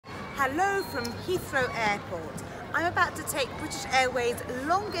Hello from Heathrow Airport. I'm about to take British Airways'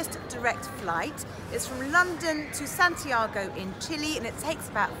 longest direct flight. It's from London to Santiago in Chile and it takes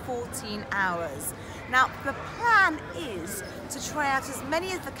about 14 hours. Now the plan is to try out as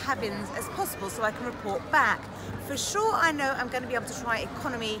many of the cabins as possible so I can report back. For sure I know I'm going to be able to try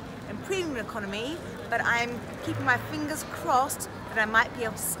economy and premium economy, but I'm keeping my fingers crossed that I might be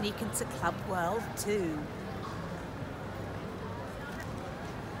able to sneak into Club World too.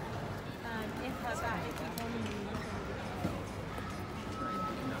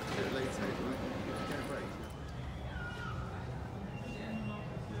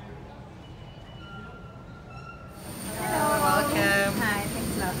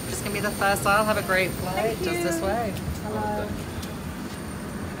 Just gonna be the first aisle. Have a great flight. Just this way. Hello.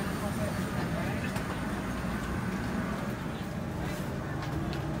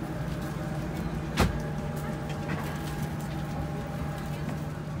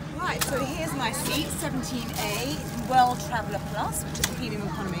 Right, so here's my seat, 17A, World Traveller Plus, which is premium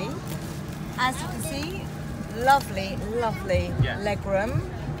economy. As you can see, lovely, lovely legroom.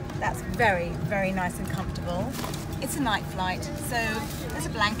 That's very, very nice and comfortable. It's a night flight, so there's a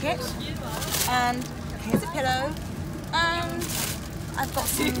blanket, and here's a pillow, and I've got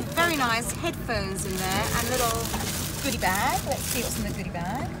some very nice headphones in there, and a little goodie bag. Let's see what's in the goodie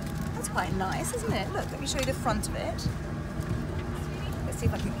bag. That's quite nice, isn't it? Look, let me show you the front of it. Let's see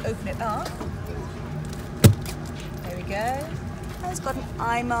if I can open it up. There we go. And it's got an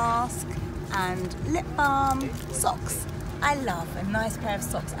eye mask and lip balm, socks. I love a nice pair of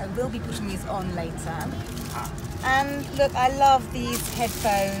socks. I will be putting these on later. And look, I love these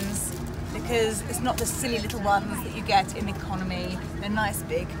headphones because it's not the silly little ones that you get in economy. They're nice,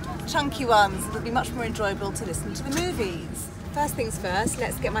 big, chunky ones. It'll be much more enjoyable to listen to the movies. First things first,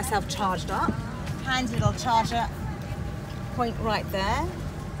 let's get myself charged up. Handy little charger point right there.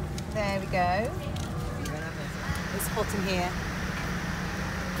 There we go. It's hot in here.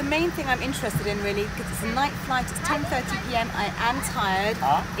 The main thing I'm interested in really, because it's a night flight, it's 10:30 p.m, I am tired,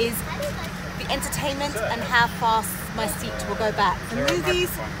 is the entertainment and how fast my seat will go back. The movies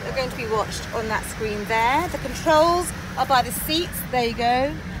are going to be watched on that screen there. The controls are by the seats. There you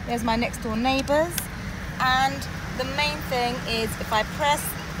go. There's my next door neighbours. And the main thing is if I press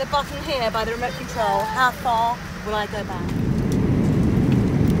the button here by the remote control, how far will I go back?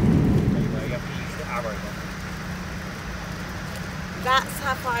 That's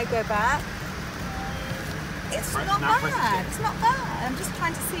how far I go back. It's not bad. It's not bad. I'm just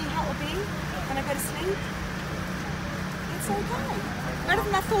trying to see how it will be when I go to sleep. It's okay. Better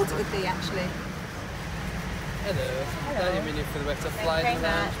than I thought it would be, actually. Hello. Hello. 30 minutes for the rest of flight. Thank you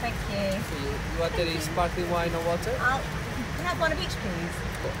very much. Thank you. So you want any sparkling wine or water? Can I have one of each, please?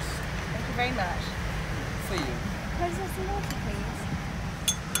 Of course. Thank you very much. For you. Can I just have some water, please?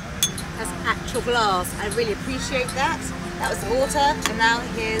 That's actual glass. I really appreciate that. That was the water, and now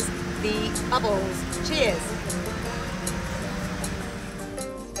here's the bubbles. Cheers.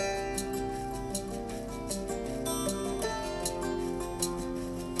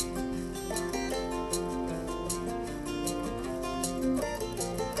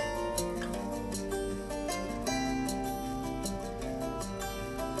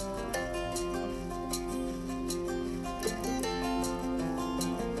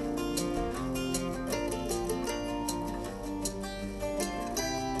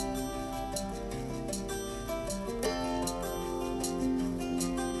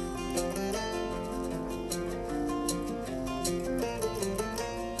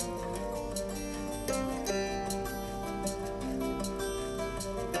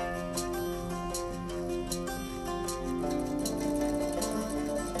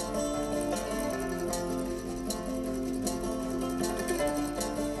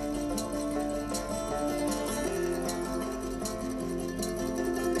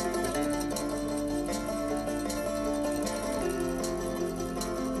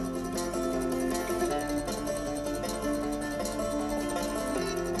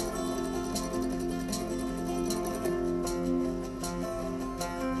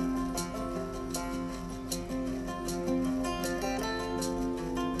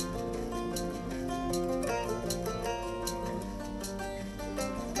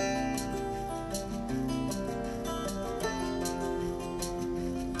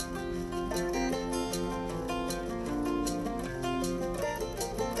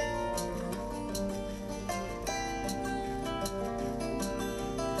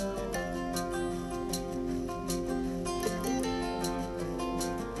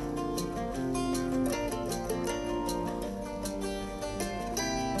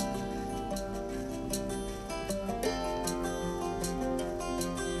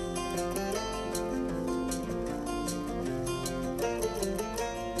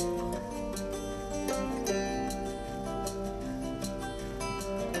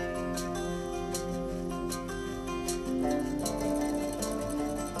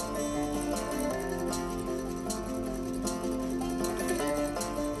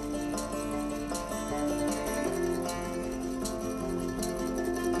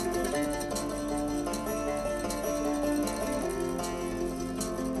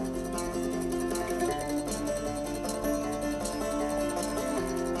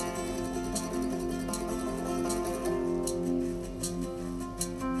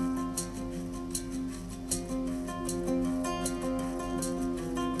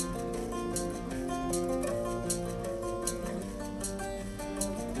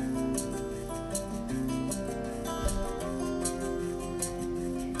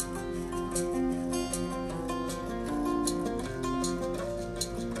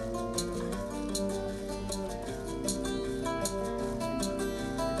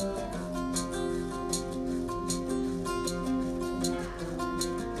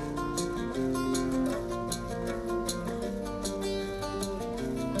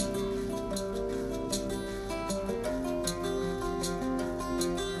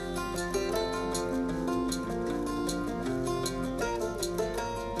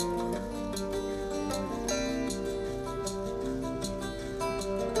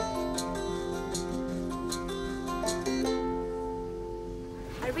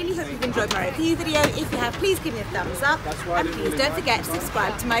 really hope you've enjoyed my review video. If you have, please give me a thumbs up, and please don't forget to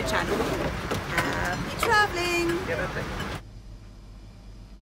subscribe to my channel. Happy travelling!